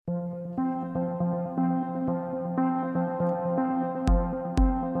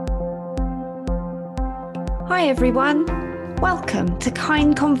Hi everyone, welcome to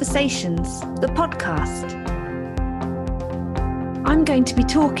Kind Conversations, the podcast. I'm going to be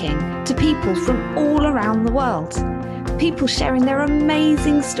talking to people from all around the world, people sharing their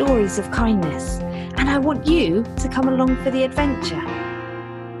amazing stories of kindness, and I want you to come along for the adventure.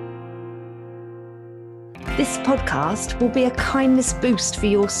 This podcast will be a kindness boost for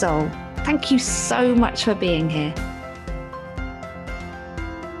your soul. Thank you so much for being here.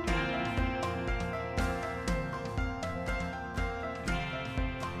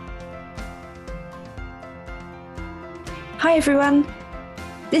 Hi everyone.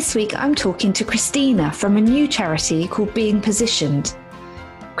 This week I'm talking to Christina from a new charity called Being Positioned.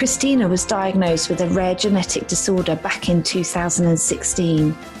 Christina was diagnosed with a rare genetic disorder back in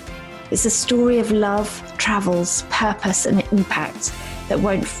 2016. It's a story of love, travels, purpose and impact that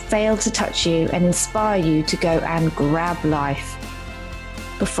won't fail to touch you and inspire you to go and grab life.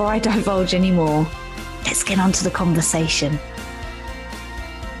 Before I divulge any more, let's get on to the conversation.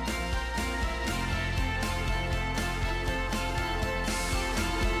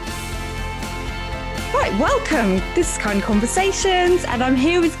 Right, welcome. This is Kind Conversations, and I'm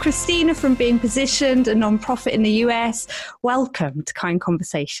here with Christina from Being Positioned, a non-profit in the US. Welcome to Kind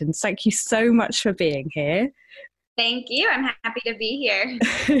Conversations. Thank you so much for being here. Thank you. I'm happy to be here.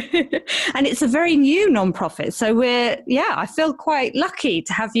 And it's a very new non-profit, so I feel quite lucky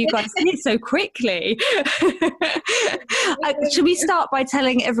to have you guys here so quickly. Should we start by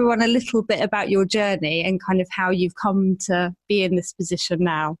telling everyone a little bit about your journey and kind of how you've come to be in this position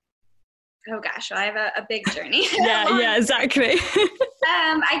now? Oh gosh, well, I have a big journey. Yeah, exactly.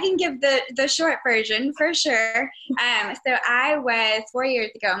 I can give the short version for sure. So I was 4 years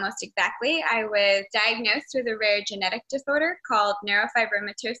ago, almost exactly, I was diagnosed with a rare genetic disorder called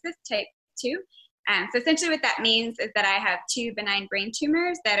neurofibromatosis type 2. So essentially what that means is that I have 2 benign brain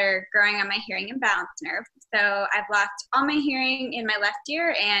tumors that are growing on my hearing and balance nerve. So I've lost all my hearing in my left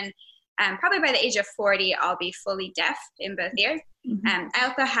ear, and probably by the age of 40, I'll be fully deaf in both ears. Mm-hmm. I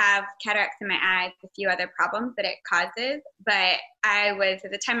also have cataracts in my eyes, a few other problems that it causes, but I was,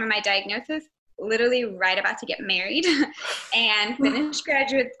 at the time of my diagnosis, literally right about to get married and finish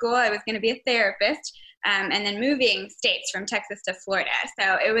graduate school. I was going to be a therapist, and then moving states from Texas to Florida.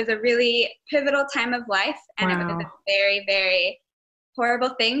 So it was a really pivotal time of life, and It was a very, very horrible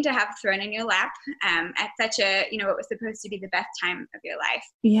thing to have thrown in your lap at such a, what was supposed to be the best time of your life.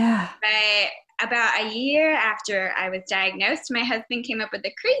 Yeah. But about a year after I was diagnosed, my husband came up with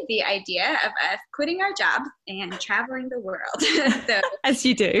the crazy idea of us quitting our jobs and traveling the world. So, as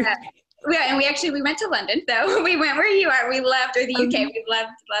you do. And we went to London. So we went where you are. We loved, or the UK. We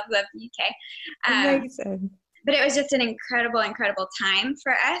loved the UK. Amazing. But it was just an incredible, incredible time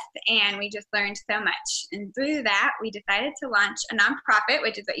for us, and we just learned so much. And through that, we decided to launch a nonprofit,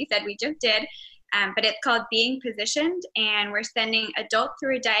 which is what you said we just did, but it's called Being Positioned, and we're sending adults who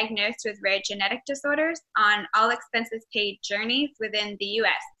are diagnosed with rare genetic disorders on all expenses paid journeys within the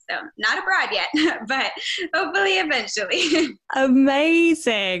U.S. So not abroad yet, but hopefully eventually.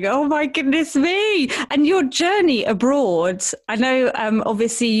 Amazing. Oh my goodness me. And your journey abroad, I know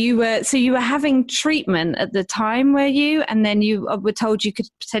obviously you were having treatment at the time, were you? And then you were told you could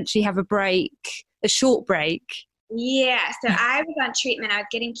potentially have a short break. Yeah. So I was on treatment. I was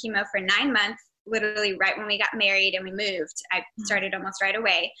getting chemo for 9 months, literally right when we got married and we moved. I started almost right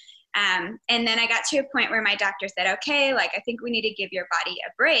away. And then I got to a point where my doctor said, okay, I think we need to give your body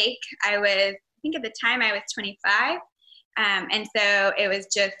a break. I think at the time I was 25. And so it was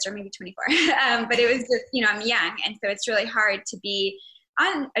just, or maybe 24, but it was just, I'm young. And so it's really hard to be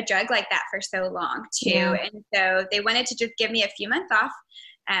on a drug like that for so long too. Yeah. And so they wanted to just give me a few months off.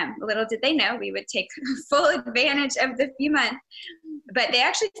 Little did they know we would take full advantage of the few months. But they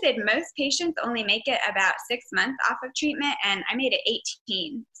actually said most patients only make it about 6 months off of treatment, and I made it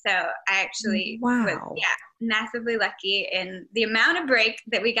 18. So I actually was massively lucky in the amount of break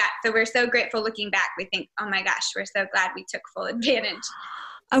that we got. So we're so grateful looking back. We think, oh my gosh, we're so glad we took full advantage.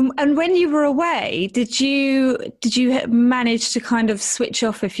 And when you were away, did you manage to kind of switch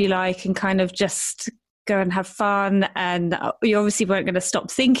off, if you like, and kind of just go and have fun? And you obviously weren't going to stop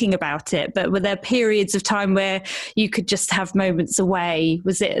thinking about it, but were there periods of time where you could just have moments away?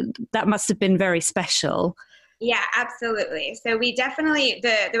 That must have been very special? Yeah, absolutely. So we definitely,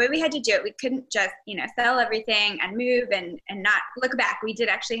 the way we had to do it, we couldn't just, sell everything and move and not look back. We did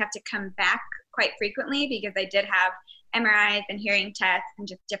actually have to come back quite frequently because I did have MRIs and hearing tests and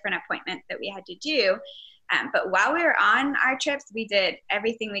just different appointments that we had to do. But while we were on our trips, we did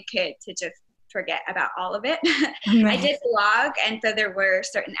everything we could to just forget about all of it. I did vlog, and so there were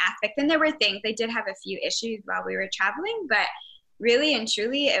certain aspects, and there were things. I did have a few issues while we were traveling, but really and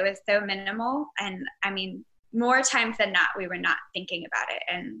truly, it was so minimal. And I mean, more times than not, we were not thinking about it.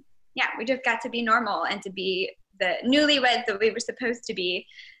 And yeah, we just got to be normal and to be the newlyweds that we were supposed to be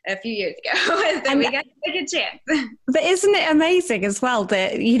a few years ago. So we got to take a chance. But isn't it amazing as well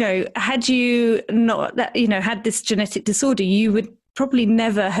that, had you not, had this genetic disorder, you would probably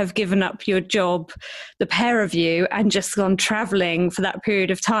never have given up your job, the pair of you, and just gone traveling for that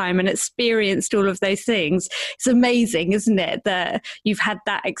period of time and experienced all of those things. It's amazing, isn't it, that you've had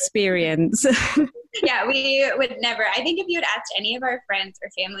that experience? Yeah, we would never. I think if you had asked any of our friends or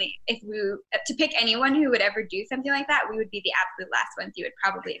family to pick anyone who would ever do something like that, we would be the absolute last ones you would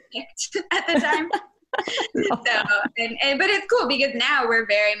probably have picked at the time. But it's cool because now we're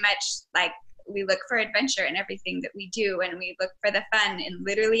very much like, we look for adventure in everything that we do, and we look for the fun in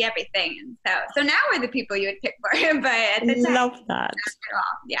literally everything. And so now we're the people you would pick for. But at the time, love that. Not at all.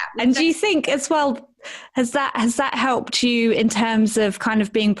 Yeah. And do you think as well, has that helped you in terms of kind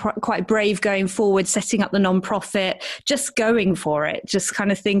of being quite brave going forward, setting up the nonprofit, just going for it, just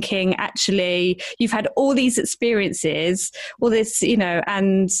kind of thinking, actually, you've had all these experiences, all this,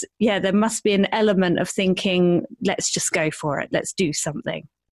 and yeah, there must be an element of thinking, let's just go for it, let's do something.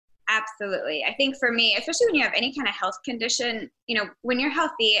 Absolutely. I think for me, especially when you have any kind of health condition, when you're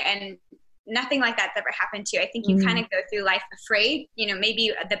healthy and nothing like that's ever happened to you, I think you kind of go through life afraid,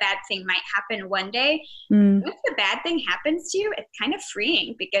 maybe the bad thing might happen one day. If the bad thing happens to you, it's kind of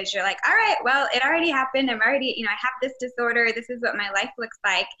freeing because you're like, all right, well, it already happened. I'm already, I have this disorder. This is what my life looks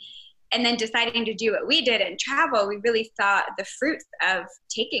like. And then deciding to do what we did and travel, we really saw the fruits of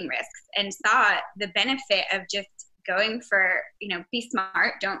taking risks and saw the benefit of just going for, be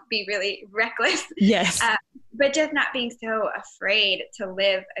smart, don't be really reckless. Yes. But just not being so afraid to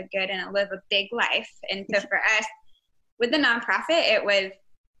live live a big life. And so for us, with the nonprofit, it was,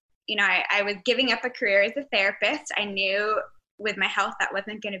 I was giving up a career as a therapist. I knew with my health that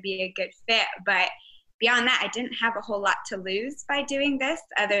wasn't going to be a good fit, but beyond that, I didn't have a whole lot to lose by doing this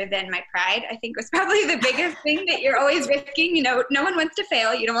other than my pride, I think was probably the biggest thing that you're always risking. No one wants to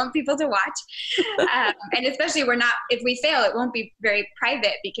fail. You don't want people to watch. And especially if we fail, it won't be very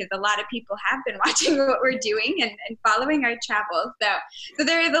private because a lot of people have been watching what we're doing and following our travels. So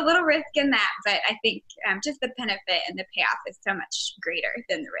there is a little risk in that, but I think just the benefit and the payoff is so much greater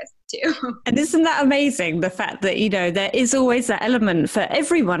than the risk too. And isn't that amazing? The fact that, there is always that element for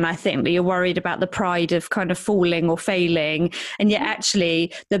everyone, I think, that you're worried about the pride of kind of falling or failing, and yet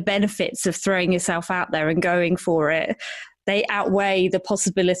actually the benefits of throwing yourself out there and going for it, they outweigh the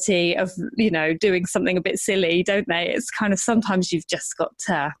possibility of doing something a bit silly, don't they? It's kind of, sometimes you've just got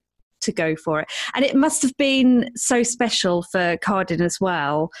to go for it. And it must have been so special for Cardin as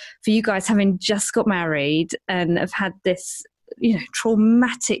well, for you guys having just got married and have had this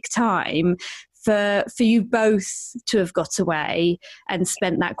traumatic time, for you both to have got away and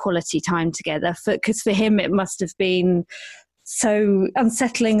spent that quality time together. Because for him, it must have been so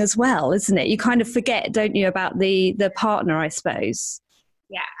unsettling as well, isn't it? You kind of forget, don't you, about the partner, I suppose.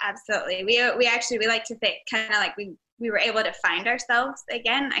 Yeah, absolutely. We like to think kind of like we were able to find ourselves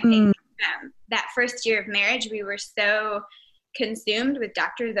again. I think that first year of marriage, we were so consumed with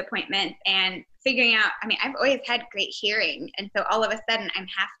doctor's appointments and figuring out, I've always had great hearing. And so all of a sudden I'm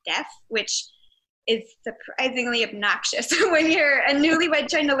half deaf, which is surprisingly obnoxious when you're a newlywed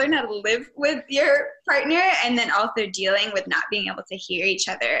trying to learn how to live with your partner and then also dealing with not being able to hear each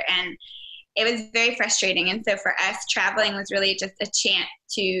other. And it was very frustrating. And so for us, traveling was really just a chance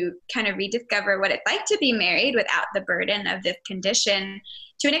to kind of rediscover what it's like to be married without the burden of this condition.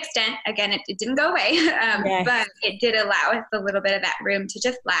 To an extent, again, it didn't go away, yes. But it did allow us a little bit of that room to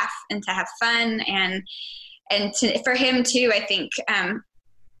just laugh and to have fun. And for him too, I think,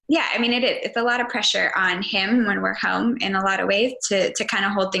 it's a lot of pressure on him when we're home in a lot of ways to kind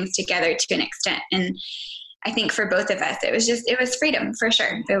of hold things together to an extent. And I think for both of us, it was freedom for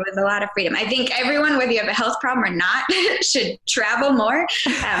sure. There was a lot of freedom. I think everyone, whether you have a health problem or not, should travel more.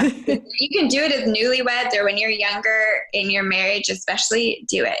 You can do it as newlyweds or when you're younger in your marriage, especially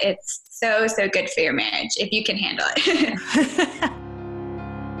do it. It's so, so good for your marriage if you can handle it.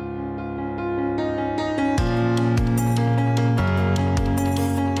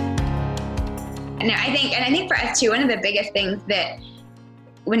 And I think for us too, one of the biggest things that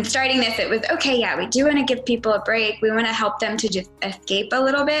when starting this, it was, okay, yeah, we do want to give people a break. We want to help them to just escape a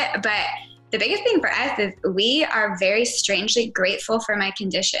little bit. But the biggest thing for us is we are very strangely grateful for my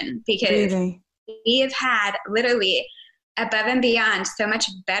condition because we have had literally above and beyond so much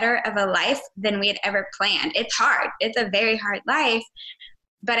better of a life than we had ever planned. It's hard. It's a very hard life.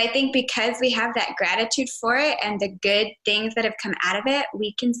 But I think because we have that gratitude for it and the good things that have come out of it,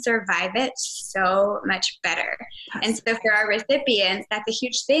 we can survive it so much better. And so for our recipients, that's a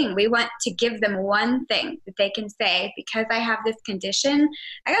huge thing. We want to give them one thing that they can say, because I have this condition,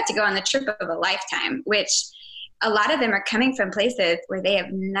 I got to go on the trip of a lifetime, which a lot of them are coming from places where they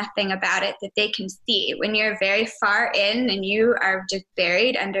have nothing about it that they can see. When you're very far in and you are just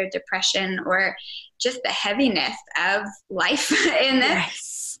buried under depression or just the heaviness of life in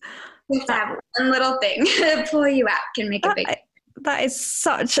this, just have one little thing to pull you out can make a big difference. That is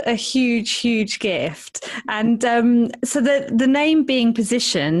such a huge, huge gift. And so the name Being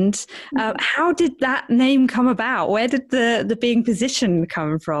Positioned, how did that name come about? Where did the Being Positioned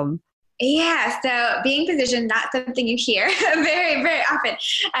come from? Yeah, so being positioned, not something you hear very, very often.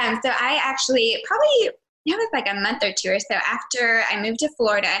 So I actually it was like a month or two or so after I moved to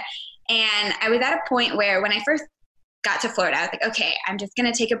Florida, and I was at a point where when I first got to Florida, I was like, okay, I'm just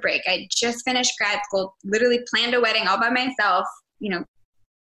going to take a break. I just finished grad school, literally planned a wedding all by myself,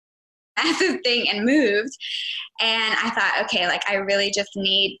 massive thing, and moved. And I thought, okay, like I really just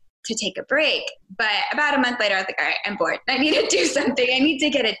need to take a break. But about a month later, I was like, all right, I'm bored. I need to do something. I need to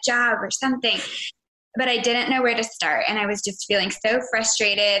get a job or something. But I didn't know where to start. And I was just feeling so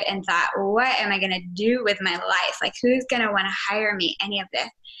frustrated and thought, what am I going to do with my life? Like, who's going to want to hire me, any of this?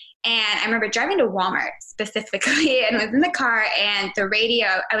 And I remember driving to Walmart specifically and was in the car, and the radio,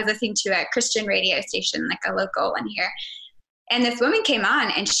 I was listening to a Christian radio station, like a local one here. And this woman came on,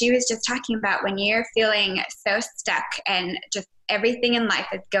 and she was just talking about when you're feeling so stuck and just everything in life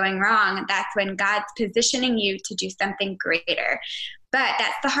is going wrong, that's when God's positioning you to do something greater. But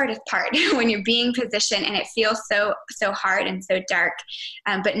that's the hardest part when you're being positioned and it feels so hard and so dark,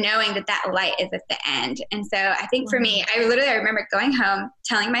 but knowing that light is at the end. And so I think for me, I remember going home,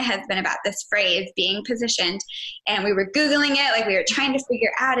 telling my husband about this phrase, being positioned, and we were Googling it, like we were trying to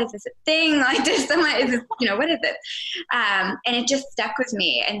figure out, is this a thing? Like, what is this? And it just stuck with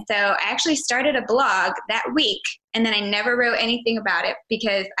me. And so I actually started a blog that week, and then I never wrote anything about it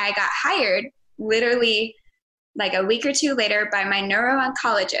because I got hired literally like a week or two later by my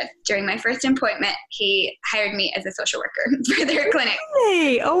neuro-oncologist. During my first appointment, he hired me as a social worker for their clinic.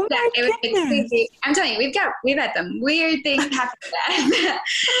 Really? Oh my goodness. Crazy. I'm telling you, we've had some weird things happen to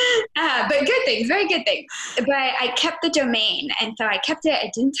that. But good things, very good things. But I kept the domain, and so I kept it.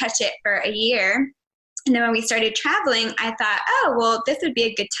 I didn't touch it for a year. And then when we started traveling, I thought, oh, well, this would be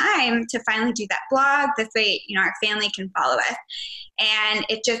a good time to finally do that blog. This way, our family can follow us. And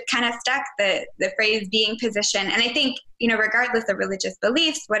it just kind of stuck, the phrase being positioned. And I think, regardless of religious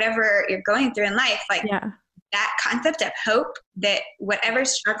beliefs, whatever you're going through in life, that concept of hope, that whatever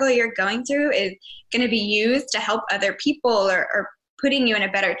struggle you're going through is going to be used to help other people or putting you in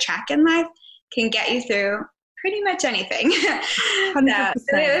a better track in life, can get you through pretty much anything. So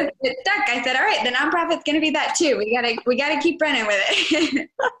it stuck. I said, all right, the nonprofit's going to be that too. We gotta keep running with it.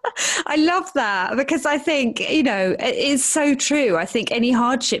 I love that, because I think, it is so true. I think any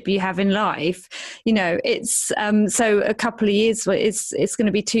hardship you have in life, it's, so a couple of years, it's going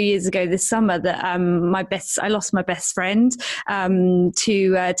to be 2 years ago this summer that, I lost my best friend,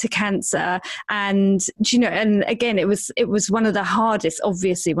 to cancer. And, and again, it was one of the hardest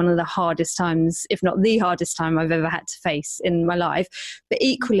times, if not the hardest time I've ever had to face in my life. But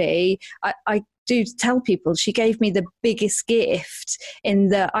equally, I do tell people she gave me the biggest gift, in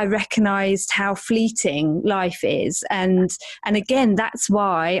that I recognized how fleeting life is. And again, that's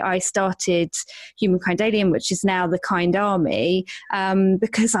why I started Humankind Alien, which is now the Kind Army,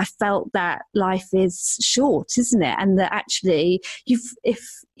 because I felt that life is short, isn't it? And that actually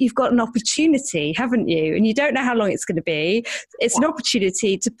you've got an opportunity, haven't you? And you don't know how long it's going to be. It's an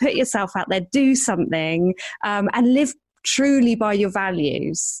opportunity to put yourself out there, do something, and live truly by your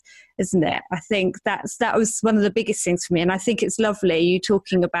values, isn't it? I think that was one of the biggest things for me. And I think it's lovely you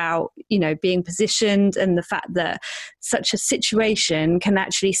talking about, being positioned, and the fact that such a situation can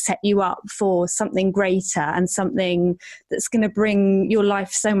actually set you up for something greater and something that's going to bring your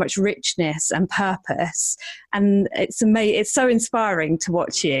life so much richness and purpose. And it's amazing. It's so inspiring to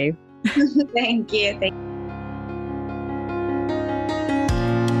watch you. Thank you.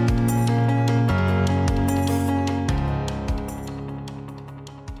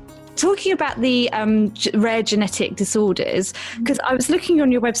 Talking about the rare genetic disorders, because I was looking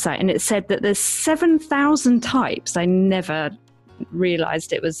on your website and it said that there's 7,000 types. I never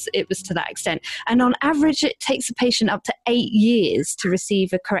realized it was to that extent. And on average, it takes a patient up to 8 years to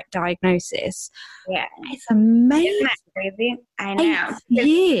receive a correct diagnosis. Yeah. It's amazing. Isn't that crazy? I know. 8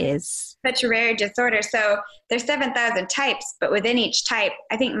 years. Such a rare disorder. So there's 7,000 types, but within each type,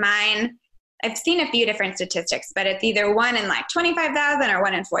 I think mine, I've seen a few different statistics, but it's either 1 in like 25,000 or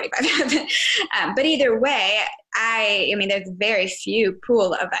 1 in 45,000. But either way, I mean, there's very few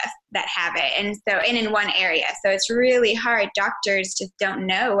pool of us that have it. And so, and in one area. So it's really hard. Doctors just don't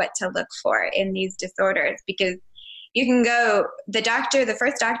know what to look for in these disorders, because you can go, the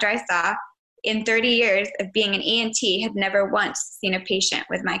first doctor I saw in 30 years of being an ENT had never once seen a patient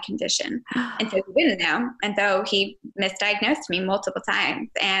with my condition. And so he didn't know. And so he misdiagnosed me multiple times.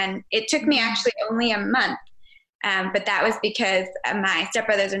 And it took me actually only a month. But that was because my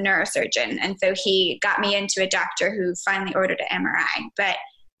stepbrother's a neurosurgeon. And so he got me into a doctor who finally ordered an MRI. But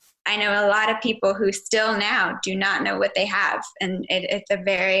I know a lot of people who still now do not know what they have. And it's a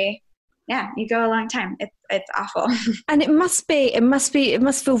very, you go a long time. It's awful. And it must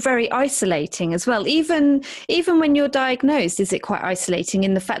feel very isolating as well. Even when you're diagnosed, is it quite isolating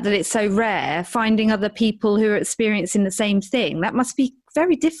in the fact that it's so rare, finding other people who are experiencing the same thing? That must be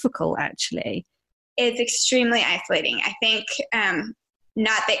very difficult, actually. It's extremely isolating. I think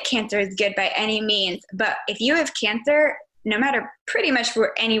not that cancer is good by any means, but if you have cancer, no matter pretty much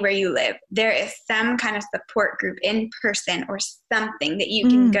anywhere you live, there is some kind of support group in person or something that you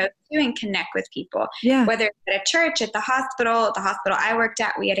can go to and connect with people. Yeah. Whether it's at a church, at the hospital I worked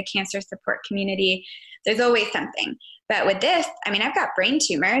at, we had a cancer support community. There's always something. But with this, I mean, I've got brain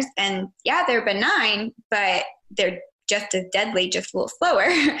tumors, and they're benign, but they're just as deadly, just a little slower.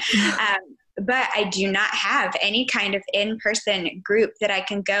 But I do not have any kind of in-person group that I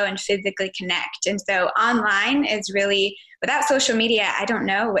can go and physically connect. And so online is really, without social media, I don't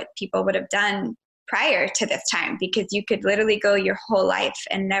know what people would have done prior to this time, because you could literally go your whole life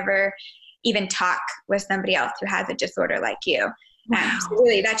and never even talk with somebody else who has a disorder like you. Wow. So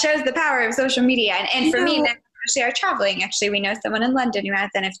really, that shows the power of social media. And for me, especially our traveling, actually, we know someone in London who has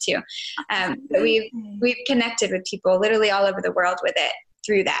NF2. But we've connected with people literally all over the world with it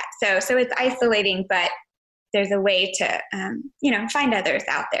through that. So it's isolating, but there's a way to, find others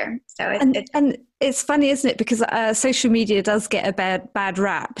out there. So and it's funny, isn't it? Because social media does get a bad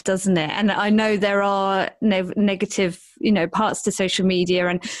rap, doesn't it? And I know there are negative, parts to social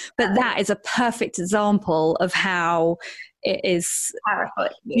media, but that is a perfect example of how it is powerful.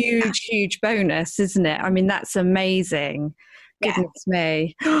 Huge bonus, isn't it? I mean, that's amazing. Goodness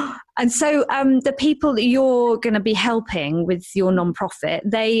me. And so the people that you're going to be helping with your nonprofit,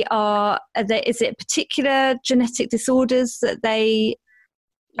 is it particular genetic disorders that they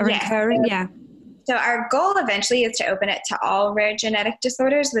are incurring? Yeah. So our goal eventually is to open it to all rare genetic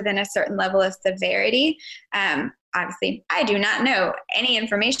disorders within a certain level of severity. Obviously, I do not know any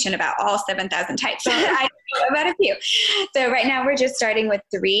information about all 7,000 types. I know about a few. So right now we're just starting with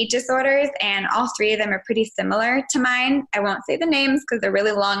 3 disorders, and all 3 of them are pretty similar to mine. I won't say the names because they're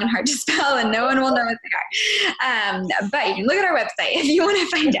really long and hard to spell, and no one will know what they are. But you can look at our website if you want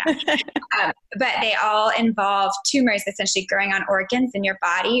to find out. But they all involve tumors essentially growing on organs in your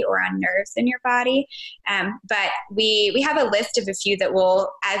body or on nerves in your body. But we have a list of a few that will,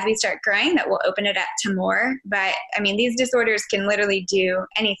 as we start growing, that will open it up to more. But I mean, these disorders can literally do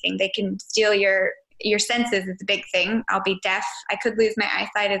anything. They can steal your senses is a big thing. I'll be deaf. I could lose my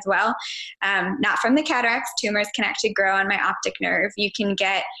eyesight as well. Not from the cataracts. Tumors can actually grow on my optic nerve. You can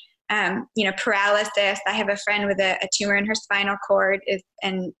get, paralysis. I have a friend with a tumor in her spinal cord.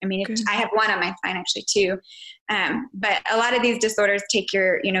 I have one on my spine actually too. But a lot of these disorders take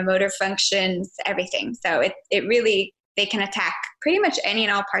your, motor functions, everything. So it really, they can attack pretty much any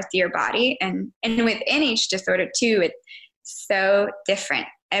and all parts of your body. And within each disorder too, it's so different.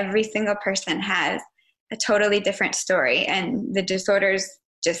 Every single person has a totally different story, and the disorders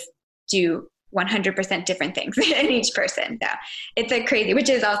just do 100% different things in each person. So it's a crazy, which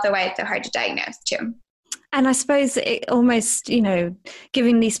is also why it's so hard to diagnose too. And I suppose it almost,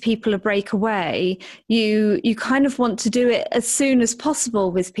 giving these people a break away, you kind of want to do it as soon as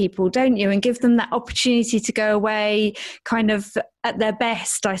possible with people, don't you? And give them that opportunity to go away kind of at their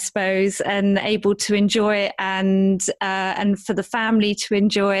best, I suppose, and able to enjoy it, and for the family to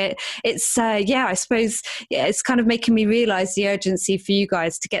enjoy it. It's I suppose it's kind of making me realise the urgency for you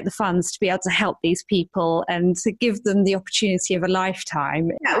guys to get the funds to be able to help these people and to give them the opportunity of a lifetime.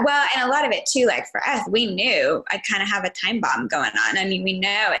 Yeah, well, and a lot of it too, like for us, we knew I kind of have a time bomb going on. I mean, we know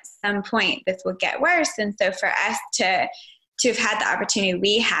at some point this will get worse, and so for us to have had the opportunity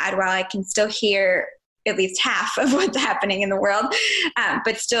we had, while I can still hear at least half of what's happening in the world,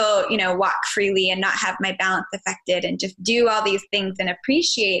 but still, walk freely and not have my balance affected, and just do all these things and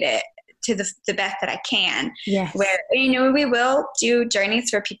appreciate it to the best that I can. Yes. Where, we will do journeys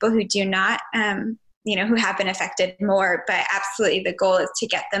for people who do not, who have been affected more, but absolutely the goal is to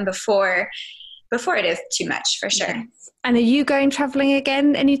get them before it is too much, for sure. Yes. And are you going traveling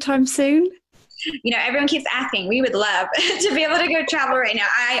again anytime soon? everyone keeps asking. We would love to be able to go travel right now.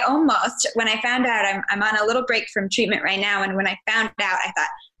 I almost, when I found out, I'm on a little break from treatment right now. And when I found out, I thought,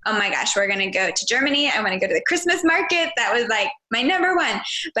 oh my gosh, we're going to go to Germany. I want to go to the Christmas market. That was like my number one,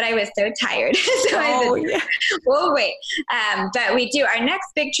 but I was so tired. So I said, we'll wait. But we do. Our next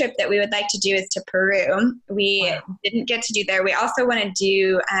big trip that we would like to do is to Peru. We didn't get to do there. We also want to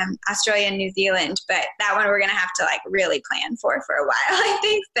do Australia and New Zealand, but that one we're going to have to like really plan for a while, I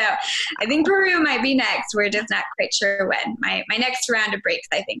think. So I think Peru might be next. We're just not quite sure when. My next round of breaks,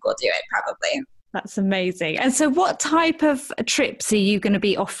 I think we'll do it probably. That's amazing. And so what type of trips are you going to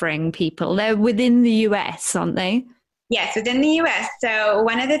be offering people? They're within the US, aren't they? Yes, within the US. So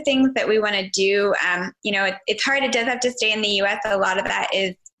one of the things that we want to do, it's hard. It does have to stay in the US. A lot of that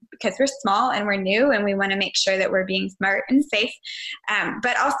is because we're small and we're new and we want to make sure that we're being smart and safe.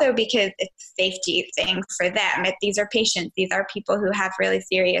 But also because it's a safety thing for them. These are patients. These are people who have really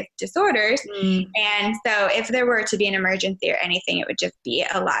serious disorders. And so if there were to be an emergency or anything, it would just be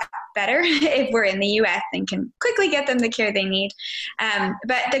a lot better if we're in the US and can quickly get them the care they need.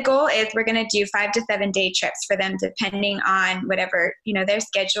 But the goal is we're going to do 5 to 7 day trips for them, depending on whatever, their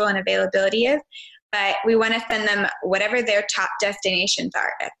schedule and availability is. But we want to send them whatever their top destinations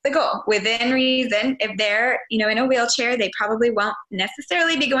are. That's the goal. Within reason, if they're, in a wheelchair, they probably won't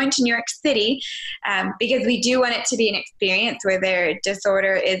necessarily be going to New York City, because we do want it to be an experience where their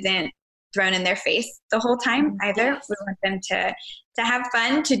disorder isn't thrown in their face the whole time either. We want them to have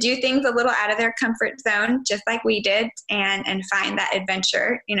fun, to do things a little out of their comfort zone, just like we did, and find that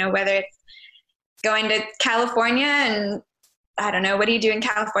adventure, whether it's going to California and I don't know, what do you do in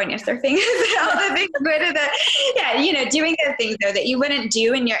California? Surfing? All the things, doing the things though that you wouldn't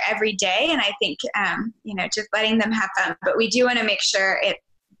do in your everyday. And I think, just letting them have fun. But we do want to make sure it's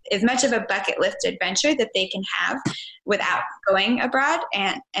as much of a bucket list adventure that they can have without going abroad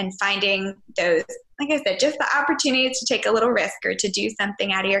and finding those, like I said, just the opportunities to take a little risk or to do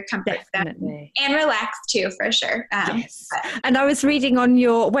something out of your comfort zone and relax too, for sure. Yes. And I was reading on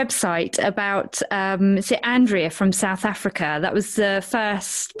your website about, Andrea from South Africa. That was the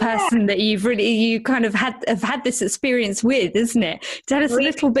first person that you kind of have had this experience with, isn't it? Tell us a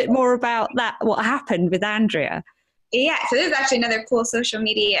little bit more about that, what happened with Andrea. Yeah, so this is actually another cool social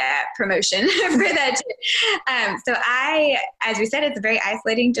media promotion for that too. So as we said, it's a very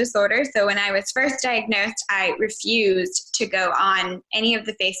isolating disorder. So when I was first diagnosed, I refused to go on any of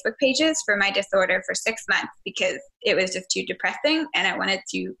the Facebook pages for my disorder for 6 months because it was just too depressing and I wanted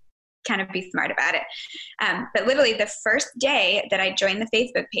to kind of be smart about it. But literally the first day that I joined the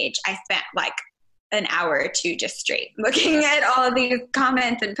Facebook page, I spent like an hour or two just straight looking at all of these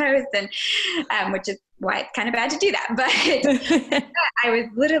comments and posts, and which is why it's kind of bad to do that. But I was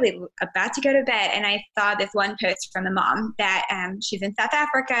literally about to go to bed and I saw this one post from the mom that she's in South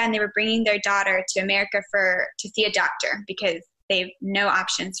Africa and they were bringing their daughter to America to see a doctor because they have no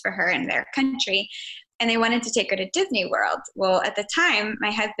options for her in their country. And they wanted to take her to Disney World. Well, at the time, my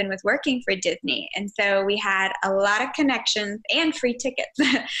husband was working for Disney. And so we had a lot of connections and free tickets.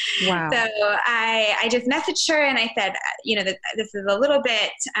 Wow. So I just messaged her and I said, that this is a little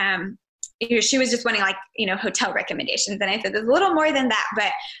bit, she was just wanting hotel recommendations. And I said, there's a little more than that,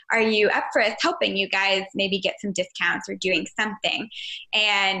 but are you up for us helping you guys maybe get some discounts or doing something?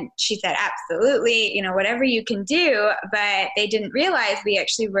 And she said, absolutely, whatever you can do. But they didn't realize we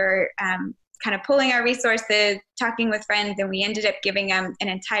actually were, kind of pulling our resources, talking with friends, and we ended up giving them an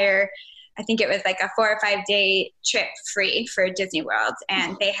entire, I think it was like a 4 or 5 day trip free for Disney World.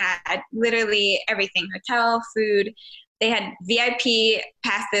 And they had literally everything, hotel, food. They had VIP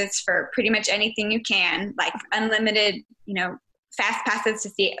passes for pretty much anything you can, like unlimited, fast passes to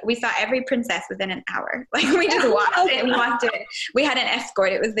see. We saw every princess within an hour. Like we just walked in. We had an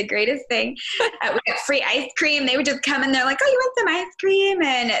escort. It was the greatest thing. We got free ice cream. They would just come and they're like, "Oh, you want some ice cream?"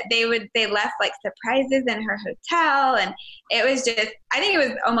 And they left like surprises in her hotel. And it was just, I think it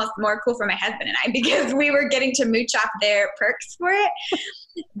was almost more cool for my husband and I because we were getting to mooch off their perks for it.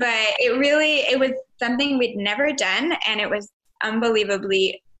 But it was something we'd never done, and it was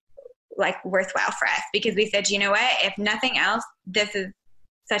unbelievably worthwhile for us because we said, you know what, if nothing else, this is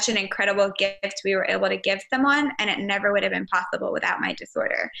such an incredible gift we were able to give someone, and it never would have been possible without my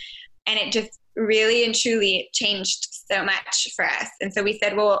disorder. And it just really and truly changed so much for us. And so we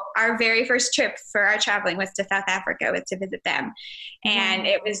said, well, our very first trip for our traveling was to South Africa, was to visit them. And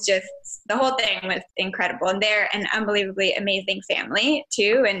it was just, the whole thing was incredible. And they're an unbelievably amazing family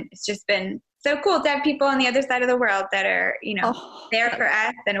too. And it's just been so cool to have people on the other side of the world that are, there for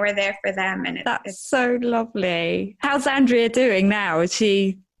us and we're there for them. And that's so lovely. How's Andrea doing now? Is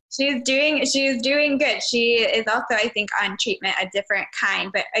she She's doing good. She is also, I think, on treatment, a different kind.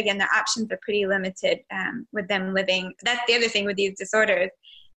 But again, the options are pretty limited with them living. That's the other thing with these disorders.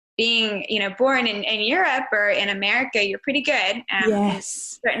 Being, born in Europe or in America, you're pretty good.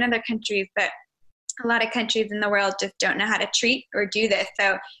 Yes. In certain other countries, but a lot of countries in the world just don't know how to treat or do this.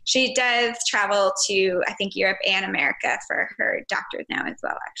 So she does travel to, I think, Europe and America for her doctors now as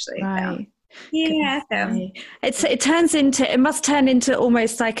well, actually. Right. So. Yeah, so it must turn into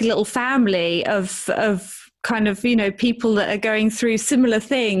almost like a little family of kind of, people that are going through similar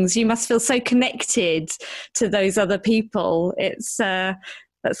things. You must feel so connected to those other people. It's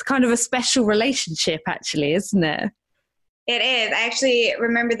that's kind of a special relationship, actually, isn't it? It is. I actually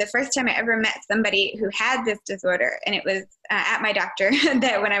remember the first time I ever met somebody who had this disorder, and it was at my doctor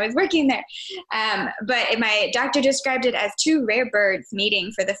that when I was working there. But my doctor described it as two rare birds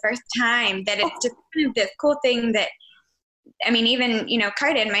meeting for the first time, that it's just kind of this cool thing that, I mean, even,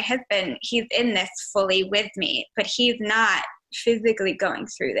 Cardin, my husband, he's in this fully with me, but he's not physically going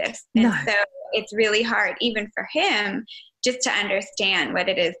through this. And so it's really hard, even for him, just to understand what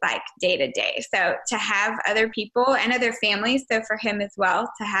it is like day to day. So to have other people and other families, so for him as well,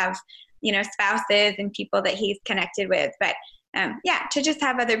 to have, spouses and people that he's connected with. But to just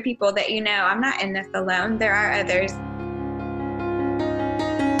have other people that, I'm not in this alone. There are others.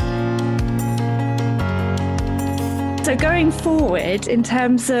 So going forward, in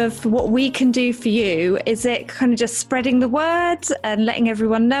terms of what we can do for you, is it kind of just spreading the word and letting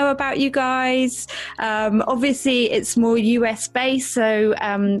everyone know about you guys? Obviously, it's more US based, so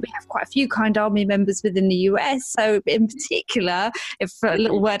we have quite a few Kind Army members within the US. So in particular, if a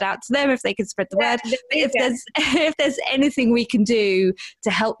little word out to them, if they can spread the word. If there's anything we can do to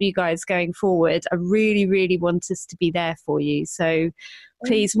help you guys going forward, I really, really want us to be there for you. So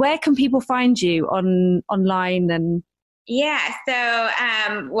please, where can people find you online and? Yeah, so,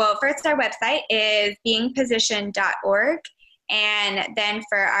 first our website is beingpositioned.org. And then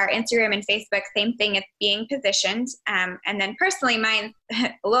for our Instagram and Facebook, same thing, it's Being Positioned. And then personally, mine's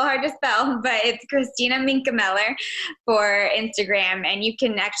a little hard to spell, but it's Christina Minkemeller for Instagram. And you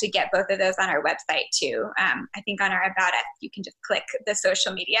can actually get both of those on our website too. I think on our About Us, you can just click the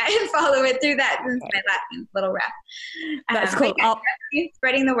social media and follow it through that. Since my last name's a little rough. That's cool.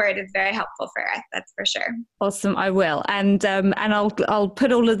 Spreading the word is very helpful for us, that's for sure. Awesome, I will. And I'll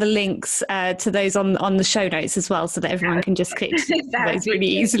put all of the links to those on the show notes as well, so that everyone can just click those really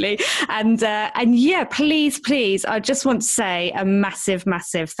easily. And yeah, please, I just want to say a massive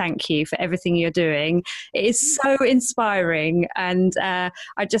thank you for everything you're doing. It is so inspiring, and I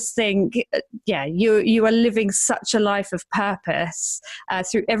just think, you are living such a life of purpose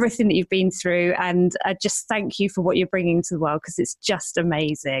through everything that you've been through, and I just thank you for what you're bringing to the world, because it's just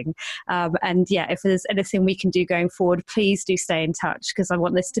amazing. And if there's anything we can do going forward, please do stay in touch, because I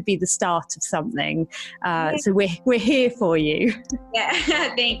want this to be the start of something. So we're here for you. Yeah,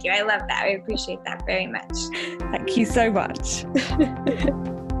 thank you. I love that. I appreciate that very much. Thank you so much.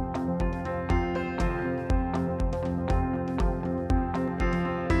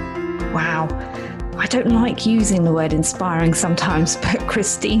 Wow. I don't like using the word inspiring sometimes, but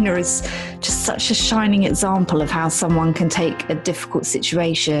Christina is just such a shining example of how someone can take a difficult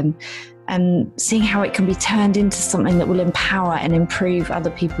situation and seeing how it can be turned into something that will empower and improve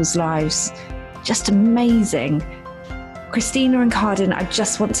other people's lives. Just amazing. Christina and Cardin, I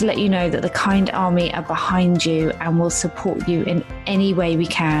just want to let you know that the Kind Army are behind you and will support you in any way we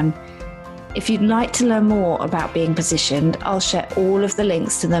can. If you'd like to learn more about Being Positioned, I'll share all of the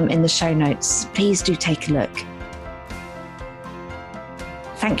links to them in the show notes. Please do take a look.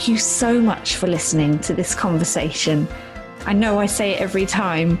 Thank you so much for listening to this conversation. I know I say it every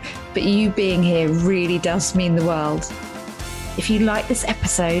time, but you being here really does mean the world. If you like this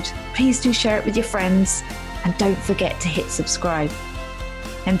episode, please do share it with your friends. And don't forget to hit subscribe.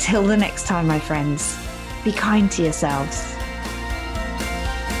 Until the next time, my friends, be kind to yourselves.